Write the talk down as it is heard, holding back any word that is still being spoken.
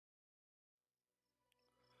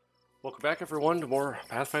Welcome back, everyone, to more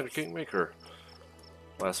Pathfinder Kingmaker.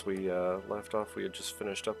 Last we left off, we had just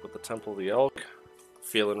finished up with the Temple of the Elk.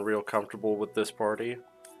 Feeling real comfortable with this party.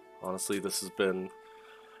 Honestly, this has been...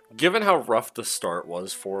 Given how rough the start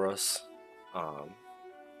was for us,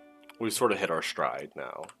 we sort of hit our stride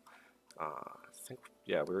now. I think,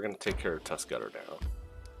 yeah, we were going to take care of Tuskgutter now.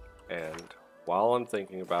 And while I'm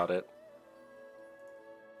thinking about it,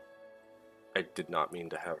 I did not mean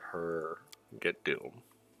to have her get Doom.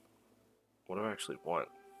 What do I actually want?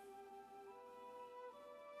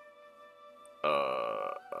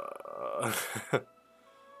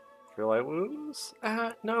 Cure Light Wounds?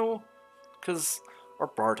 No. Because our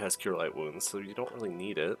Bard has Cure Light Wounds, so you don't really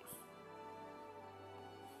need it.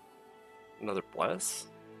 Another Bless?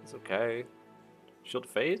 It's okay. Shield of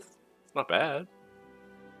Faith? It's not bad.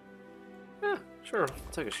 Yeah, sure.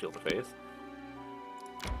 I'll take a Shield of Faith.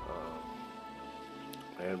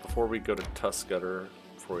 And before we go to Tuskgutter,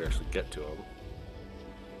 before we actually get to him,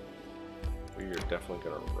 we are definitely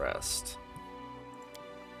going to rest.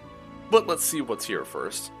 But let's see what's here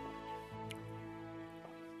first.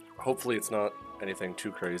 Hopefully it's not anything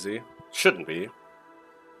too crazy. Shouldn't be.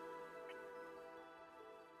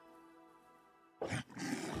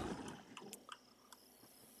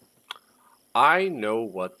 I know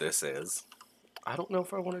what this is. I don't know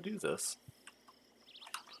if I want to do this.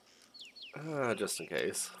 Just in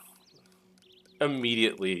case.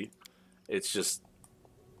 Immediately, it's just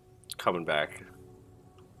coming back.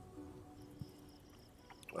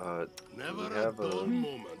 Never a dull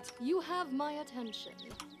moment. You have my attention.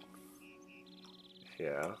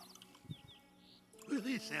 Yeah. Will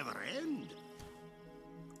this ever end?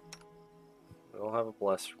 I'll have a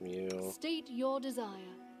bless from you. State your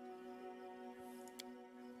desire.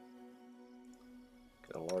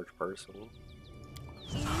 Get a large person.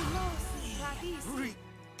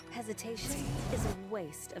 Hesitation is a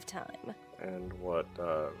waste of time. And what,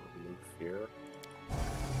 remove fear?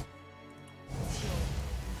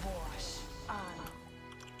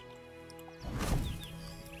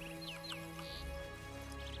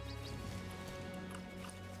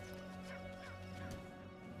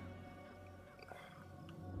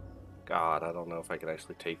 God, I don't know if I can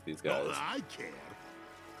actually take these guys. Not that I care.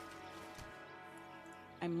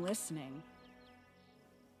 I'm listening.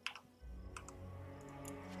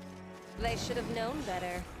 They should have known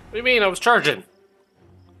better. What do you mean? I was charging.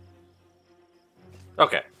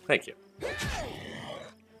 Okay, thank you.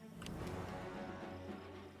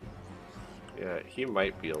 Yeah, he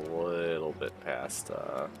might be a little bit past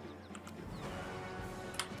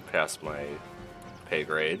my pay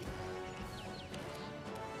grade.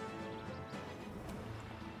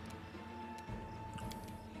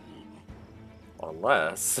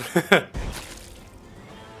 Unless...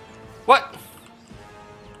 What?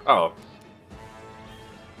 Oh.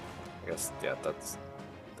 I guess, yeah, that's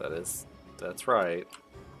right.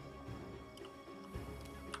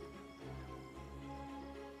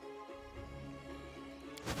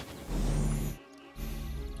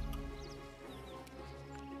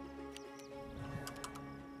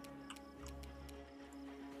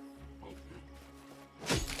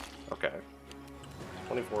 Okay.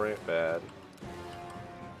 24 ain't bad.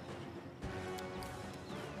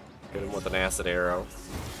 Hit him with an acid arrow.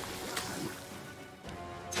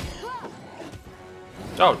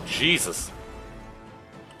 Oh, Jesus.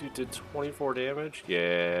 Dude did 24 damage?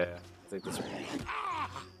 Yeah. I think this...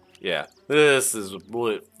 Yeah. This is a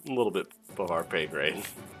little bit above our pay grade.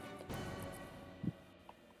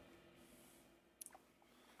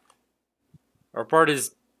 Our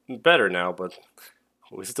party's better now, but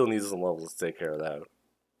we still need some levels to take care of that.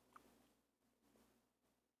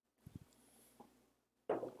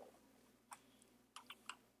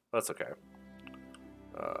 That's okay.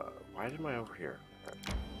 Why am I over here?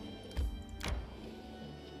 Right.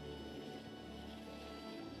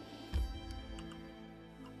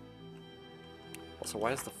 Also,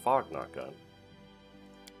 why is the fog not gone?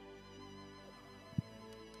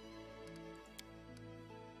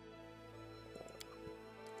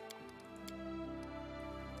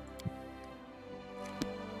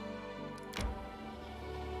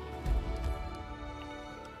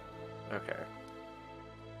 Okay.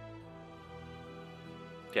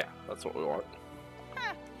 Yeah, that's what we want.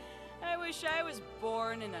 I wish I was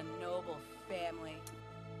born in a noble family.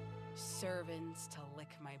 Servants to lick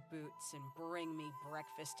my boots and bring me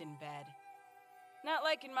breakfast in bed. Not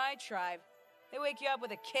like in my tribe. They wake you up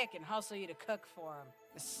with a kick and hustle you to cook for them.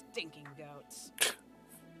 The stinking goats.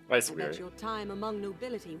 Nice, I bet your time among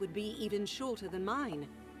nobility would be even shorter than mine.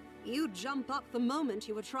 You'd jump up the moment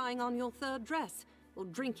you were trying on your third dress, or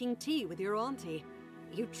drinking tea with your auntie.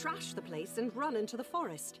 You trash the place and run into the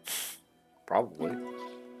forest. Probably.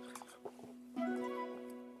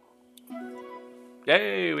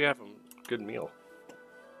 Yay, we have a good meal.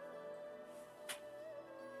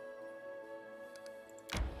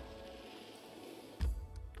 I'm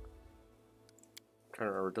trying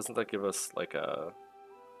to remember, doesn't that give us like a...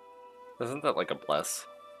 Isn't that like a bless?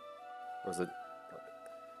 Or is it...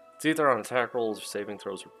 It's either on attack rolls or saving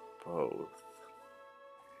throws or both.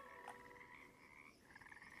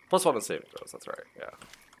 +1 on saving throws, that's right, yeah.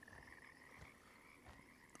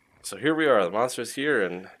 So here we are, the monster's here,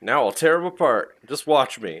 and now I'll tear him apart. Just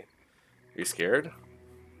watch me. Are you scared?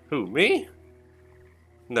 Who, me?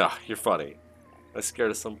 No, you're funny. I'm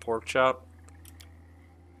scared of some pork chop.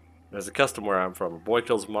 There's a custom where I'm from. A boy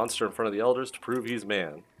kills a monster in front of the elders to prove he's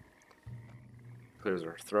man. Clears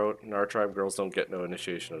her throat. In our tribe, girls don't get no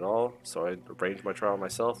initiation at all, so I arranged my trial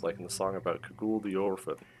myself, like in the song about Kagul the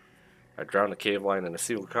orphan. I drowned a cave lion in a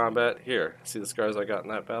single combat. Here, see the scars I got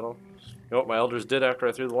in that battle? You know what my elders did after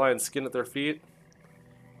I threw the lion's skin at their feet?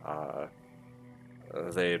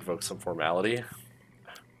 They invoked some formality.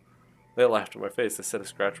 They laughed in my face. They said I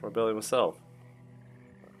scratched my belly myself.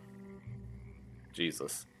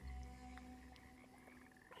 Jesus.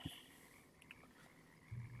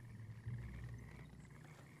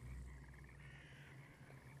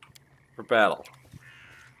 For battle.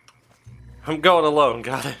 I'm going alone,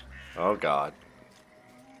 got it. Oh god.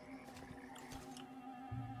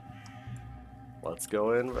 Let's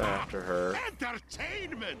go in after her.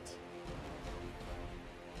 Entertainment!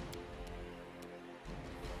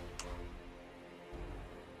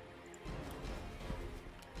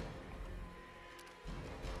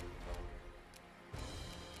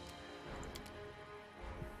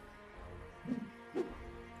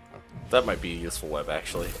 That might be a useful web,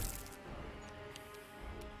 actually.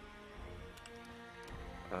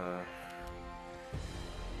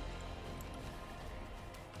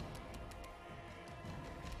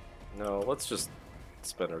 No, let's just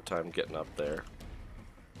spend our time getting up there.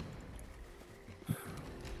 Would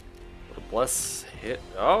a bless hit?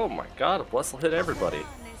 Oh my god, a bless will hit everybody.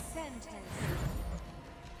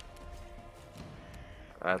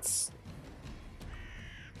 That's...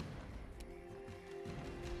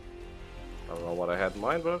 I don't know what I had in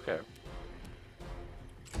mind, but okay.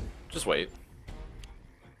 Just wait.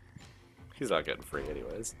 He's not getting free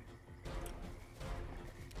anyways.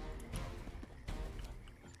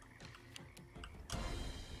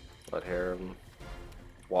 Let Harem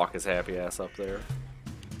walk his happy ass up there.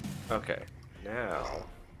 Okay, now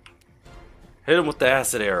hit him with the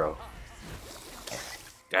acid arrow.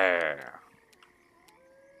 Yeah.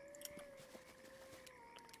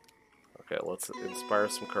 Okay, let's inspire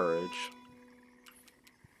some courage.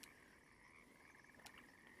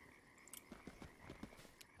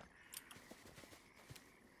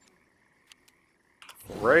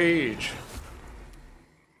 Rage.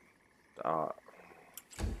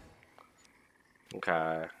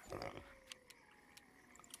 Okay.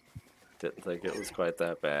 Didn't think it was quite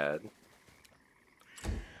that bad.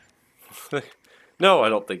 No, I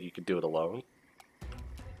don't think you could do it alone.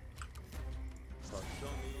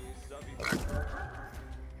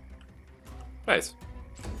 Nice.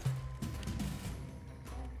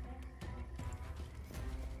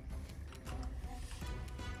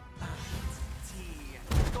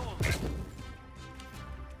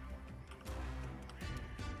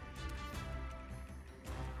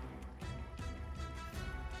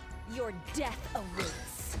 Your death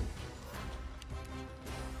awaits.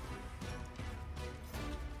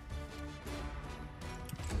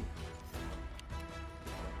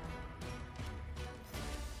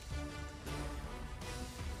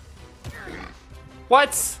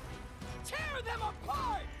 What? Tear them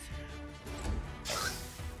apart!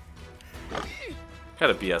 What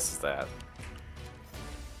kind of BS is that?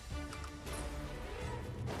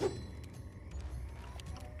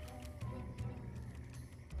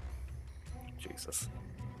 Jesus.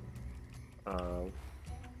 No,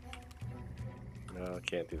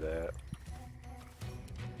 can't do that.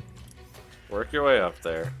 Work your way up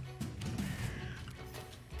there.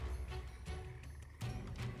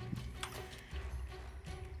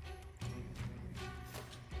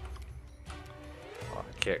 Oh,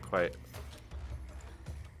 I can't quite.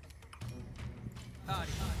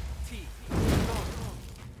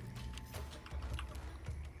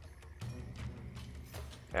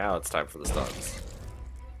 Now it's time for the stuns.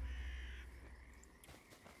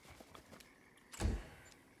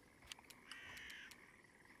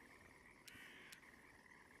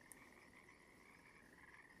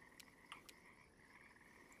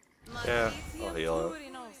 Yeah, I'll heal it.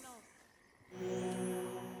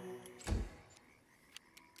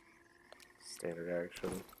 Standard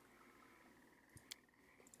action.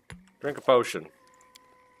 Drink a potion.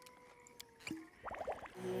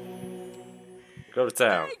 Go to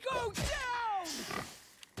town. Go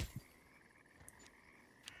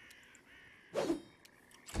down!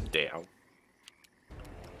 Damn.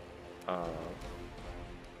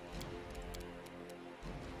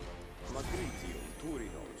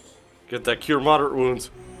 Get that cure moderate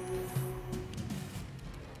wounds.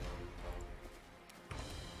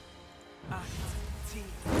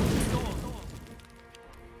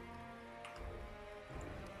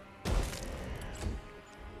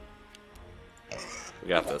 We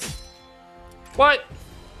got this. What?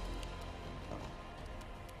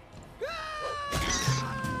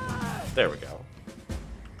 There we go.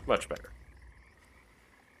 Much better.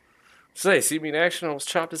 Say, see me in action, I almost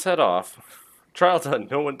chopped his head off. Trial done.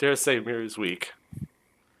 No one dares say Amiri's weak.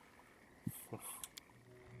 Are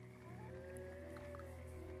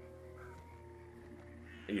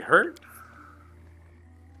you hurt?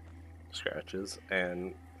 Scratches.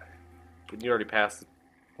 And didn't you already pass?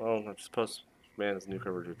 Well, I'm supposed man is a new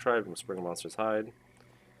cover to a tribe and spring a monster's hide.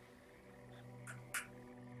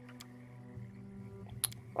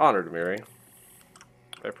 Honored, Amiri.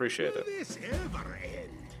 I appreciate it. This ever end?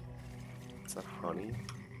 Is that honey?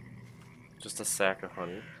 Just a sack of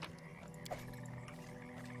honey.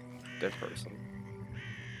 Dead person.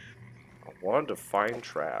 I wanted to find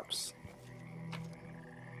traps.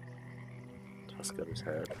 Tuskgutter's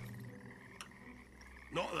head.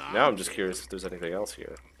 Not that. Now I'm just curious if there's anything else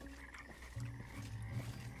here.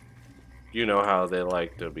 You know how they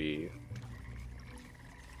like to be.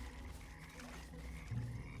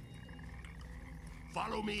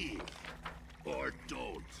 Follow me, or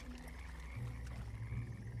don't.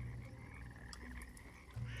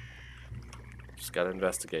 Just gotta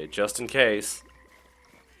investigate, just in case.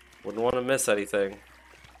 Wouldn't want to miss anything.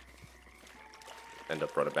 End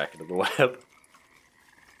up running back into the web.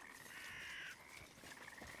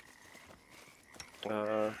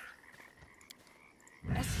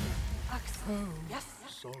 Yes.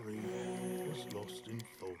 Sorry, was lost in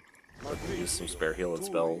thought. Use some spare healing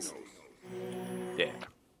spells. Yeah.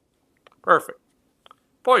 Perfect.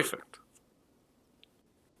 Perfect.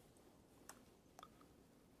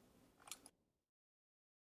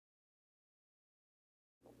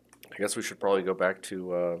 I guess we should probably go back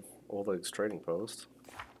to Old Leg's trading post.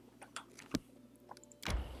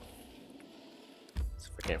 See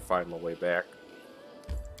if I can't find my way back.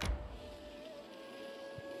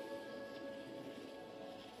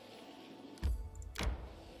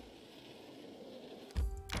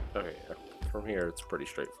 Okay, yeah. From here it's pretty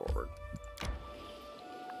straightforward.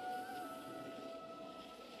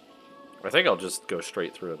 I think I'll just go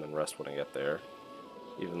straight through and then rest when I get there.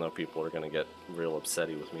 Even though people are going to get real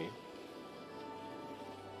upsetty with me.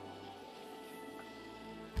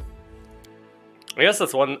 I guess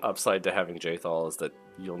that's one upside to having Jathal is that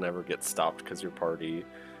you'll never get stopped because your party...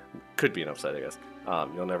 Could be an upside, I guess.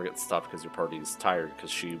 You'll never get stopped because your party's tired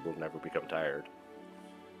because she will never become tired.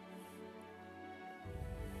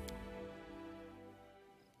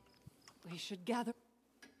 We should gather.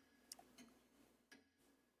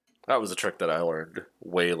 That was a trick that I learned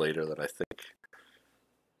way later than I think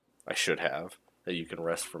I should have. That you can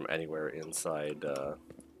rest from anywhere inside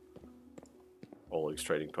Oleg's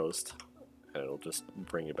trading post, and it'll just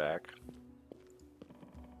bring you back.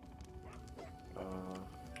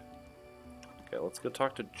 Okay, let's go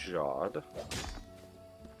talk to Jod.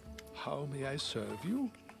 How may I serve you?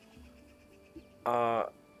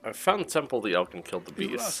 I found the Temple of the Elk and killed the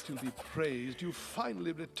beast. To be praised, you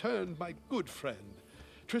finally returned, my good friend.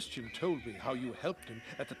 Christian told me how you helped him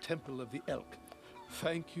at the Temple of the Elk.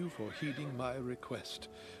 Thank you for heeding my request.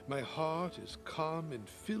 My heart is calm and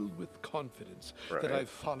filled with confidence that I've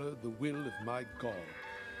followed the will of my God.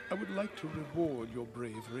 I would like to reward your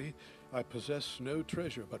bravery. I possess no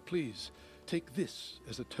treasure, but please, take this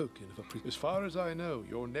as a token of appreciation. As far as I know,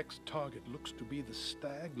 your next target looks to be the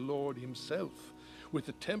Stag Lord himself. With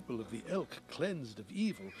the Temple of the Elk cleansed of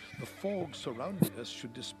evil, the fog surrounding us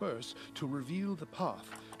should disperse to reveal the path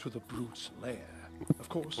to the brute's lair. Of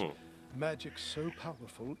course, magic so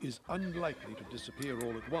powerful is unlikely to disappear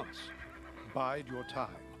all at once. Bide your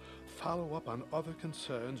time. Follow up on other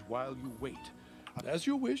concerns while you wait. And as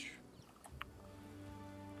you wish.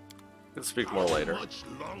 We'll speak more later. How much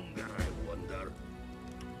longer, I wonder?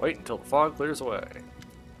 Wait until the fog clears away.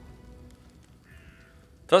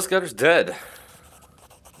 Tuskgutter's dead.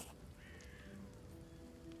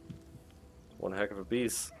 One heck of a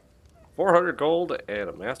beast. 400 gold and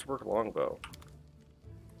a masterwork longbow.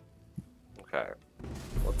 Okay.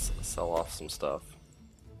 Let's sell off some stuff.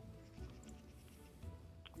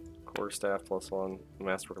 Quarterstaff +1.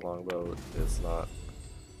 Masterwork Longbow is not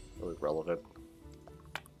really relevant.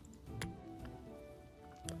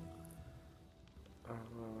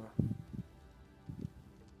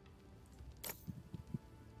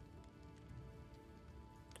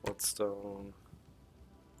 Bloodstone.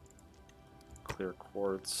 Clear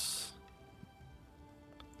Quartz.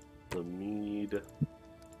 The Mead.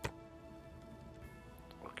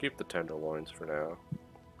 I'll keep the Tenderloins for now.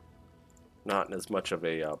 Not as much of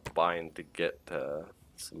a bind to get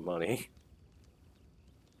some money.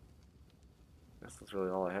 Guess that's really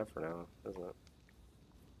all I have for now, isn't it?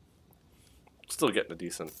 Still getting a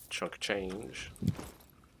decent chunk of change.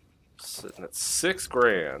 Sitting at $6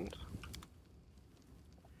 grand.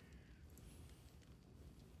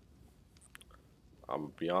 I'm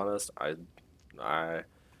gonna be honest, I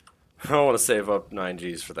want to save up 9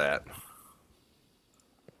 G's for that.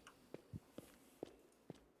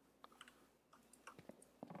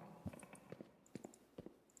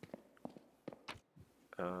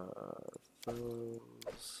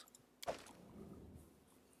 Those. I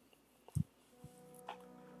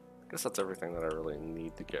guess that's everything that I really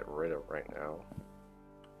need to get rid of right now.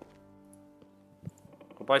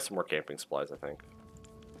 I'll buy some more camping supplies, I think.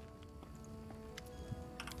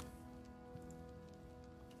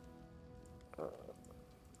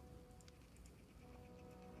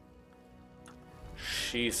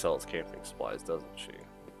 She sells camping supplies, doesn't she?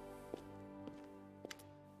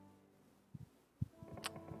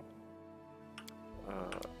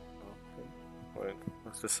 Okay. Wait,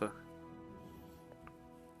 what's this?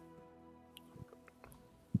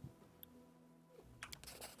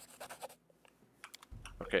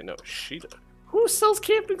 Okay, no, she does. Who sells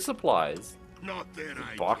camping supplies? Not that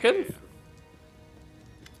I Balkan? care.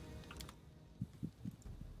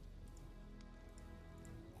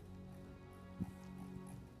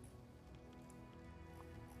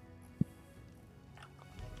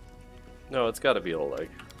 No, it's got to be Oleg.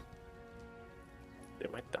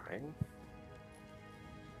 Am I dying?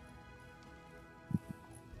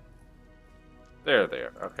 There they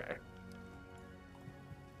are. Okay.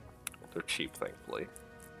 They're cheap, thankfully.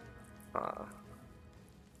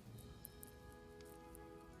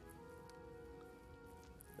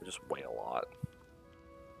 They just weigh a lot.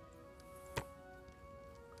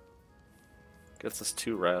 Gets us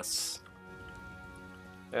 2 rests.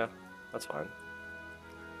 Yeah, that's fine.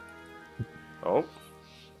 Oh.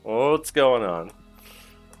 What's going on?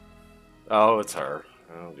 Oh, it's her.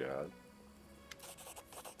 Oh, God.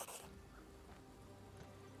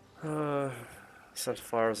 Scent of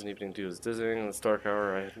flowers and evening dew is dizzying. In this dark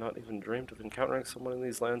hour, I had not even dreamed of encountering someone in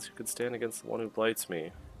these lands who could stand against the one who blights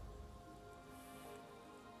me.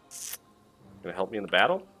 Gonna help me in the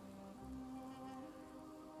battle?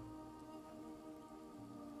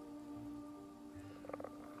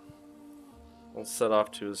 I'll set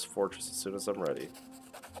off to his fortress as soon as I'm ready.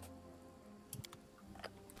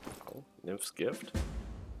 Oh, Nymph's Gift.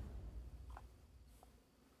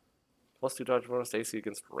 +2 dodge bonus AC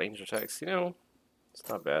against ranged attacks. You know, it's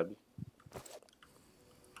not bad.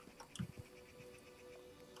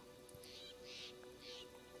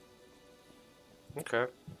 Okay.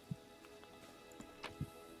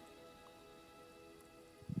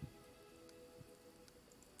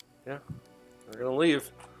 Yeah, we're gonna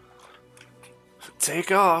leave.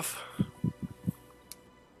 Take off.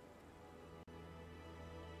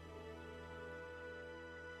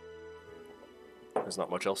 There's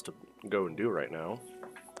not much else to go and do right now,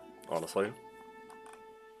 honestly.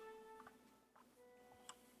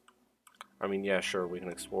 I mean, yeah, sure, we can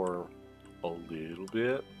explore a little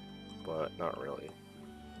bit, but not really.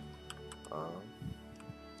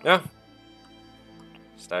 Yeah.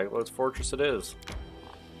 Staglord's Fortress it is.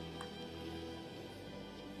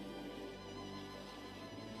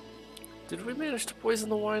 Did we manage to poison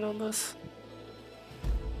the wine on this?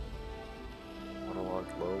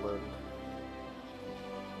 Waterlogged lowland.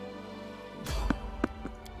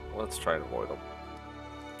 Let's try and avoid them.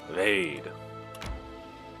 Evade.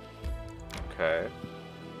 Okay.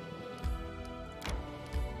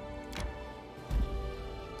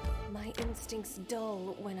 My instincts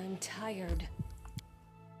dull when I'm tired.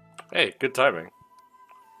 Hey, good timing.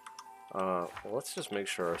 Let's just make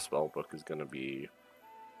sure our spellbook is going to be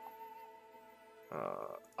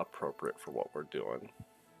appropriate for what we're doing.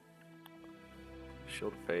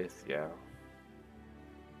 Shield of Faith, yeah.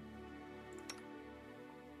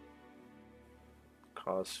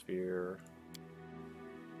 Cause Sphere.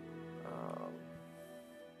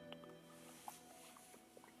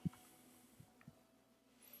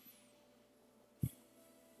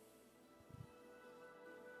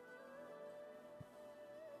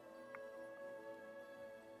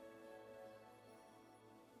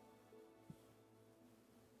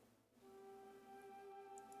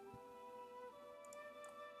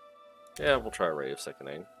 Yeah, we'll try Ray of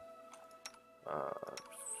Sickening.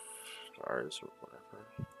 Stars or whatever.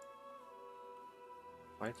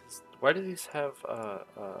 Why do these have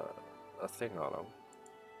a thing on them?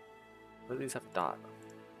 Why do these have a dot?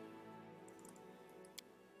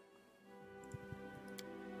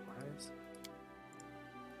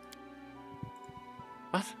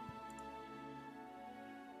 What?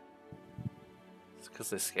 It's because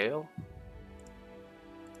they scale?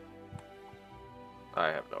 I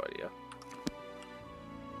have no idea.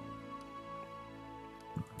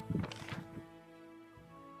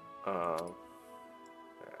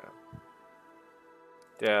 Yeah.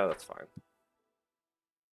 Yeah, that's fine.